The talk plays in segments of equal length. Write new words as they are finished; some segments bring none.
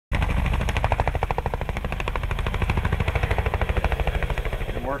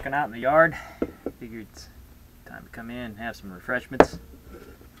working out in the yard. Figured it's time to come in and have some refreshments.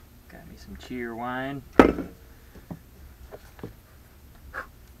 Got me some cheer wine. A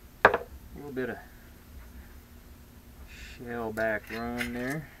little bit of shellback rum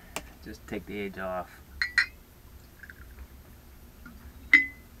there. Just take the edge off.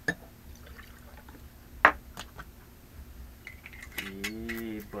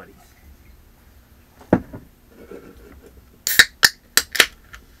 Yeah, buddy.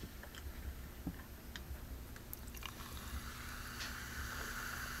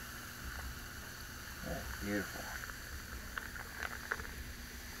 That's beautiful.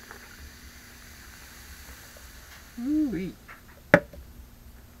 Ooh-wee.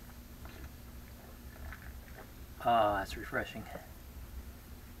 Ah, that's refreshing.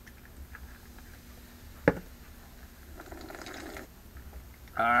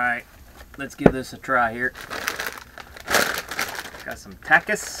 Alright, let's give this a try here. Got some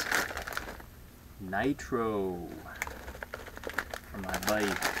Takis Nitro from my buddy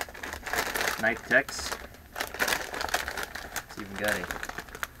Knifetex. It's even got a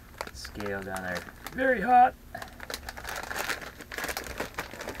scale down there. Very hot.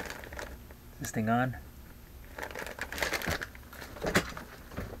 Is this thing on?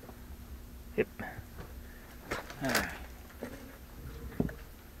 Yep. Alright.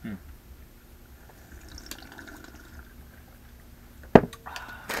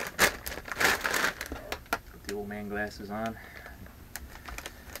 Put the old man glasses on.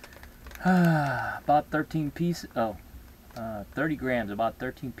 About 13 pieces. Oh, 30 grams, about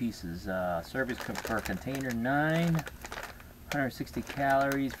 13 pieces. Service per container 9. 160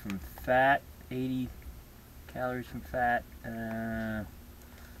 calories from fat. 80 calories from fat.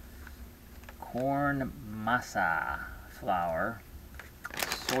 Corn masa flour.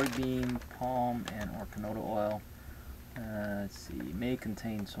 Soybean, palm, and or canola oil. Let's see. May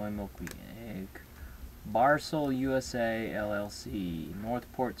contain soy milk, wheat, and egg. Barcel USA LLC,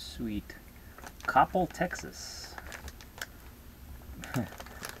 Northport Suite, Coppell, Texas. Yeah,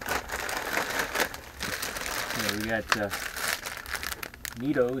 we got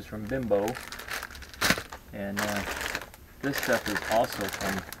Neatos from Bimbo, and this stuff is also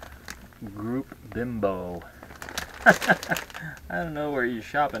from Group Bimbo. I don't know where you're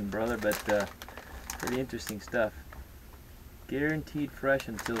shopping, brother, but pretty interesting stuff. Guaranteed fresh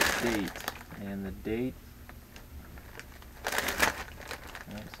until date. And the date, I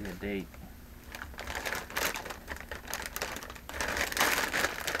don't see a date.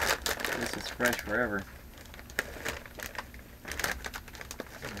 This is fresh forever.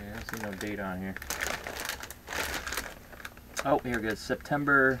 Yeah, I don't see no date on here. Oh, here it goes.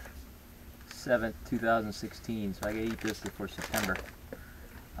 September 7th, 2016. So I gotta eat this before September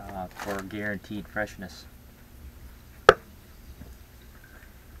for guaranteed freshness.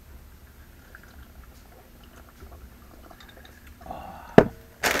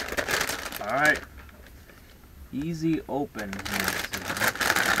 Alright, easy open here.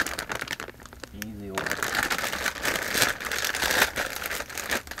 Easy open.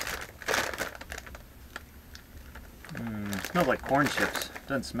 Smells like corn chips.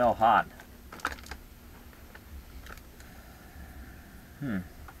 Doesn't smell hot.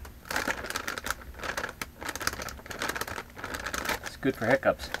 It's good for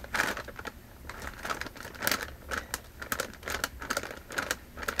hiccups.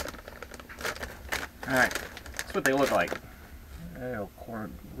 Alright, that's what they look like. Oh,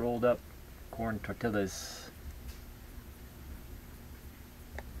 corn, rolled up corn tortillas.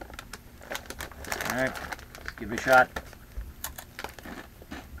 Alright, let's give it a shot.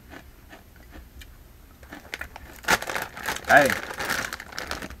 Hey,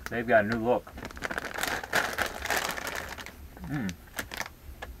 they've got a new look.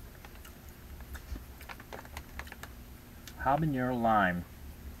 Habanero lime.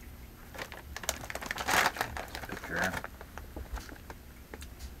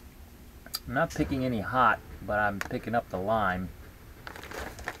 I'm not picking any hot, but I'm picking up the lime.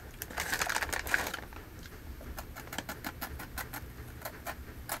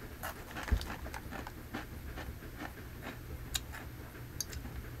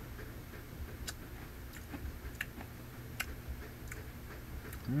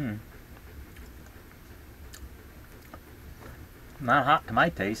 Not hot to my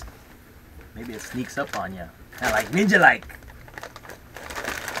taste. Maybe it sneaks up on you. Kind of like ninja-like.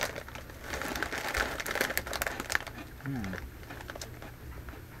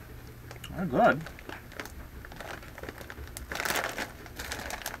 They're good.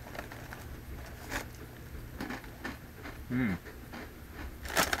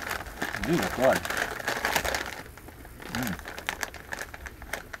 These are good.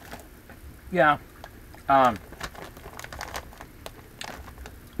 Yeah. On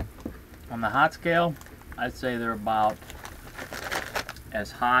the hot scale, I'd say they're about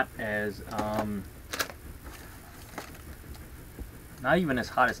as hot as, not even as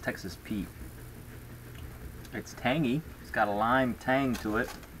hot as Texas Pete. It's tangy. It's got a lime tang to it.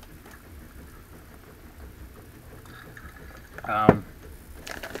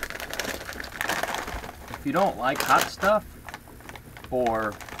 If you don't like hot stuff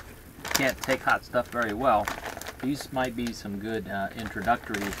or can't take hot stuff very well, these might be some good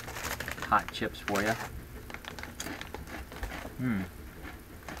introductory hot chips for you.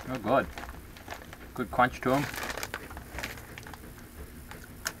 Oh, good. Good crunch to them.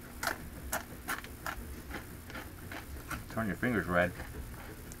 Turn your fingers red.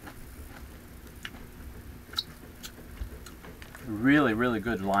 Really, really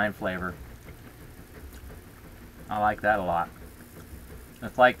good lime flavor. I like that a lot.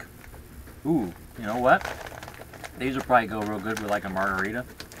 It's like, ooh, you know what? These will probably go real good with like a margarita.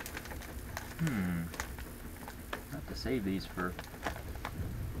 I have to save these for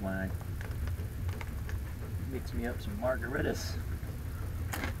when I mix me up some margaritas.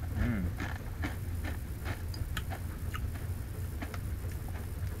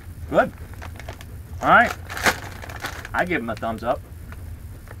 Good. All right. I give them a thumbs up.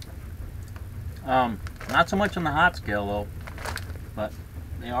 Not so much on the hot scale though, but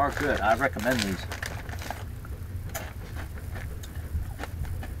they are good. I recommend these.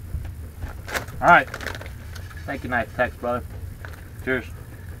 All right. Thank you, Knifetex, brother. Cheers.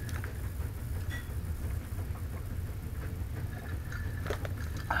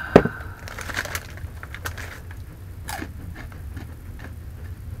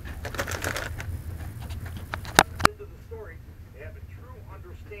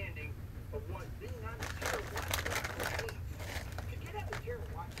 Of what being on the terror watch list means. To get on the terror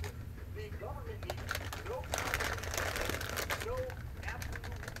watch list, the government needs no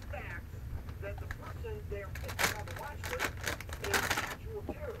absolute facts that the person they're putting on the watch list is an actual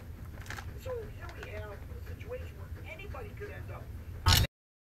terrorist.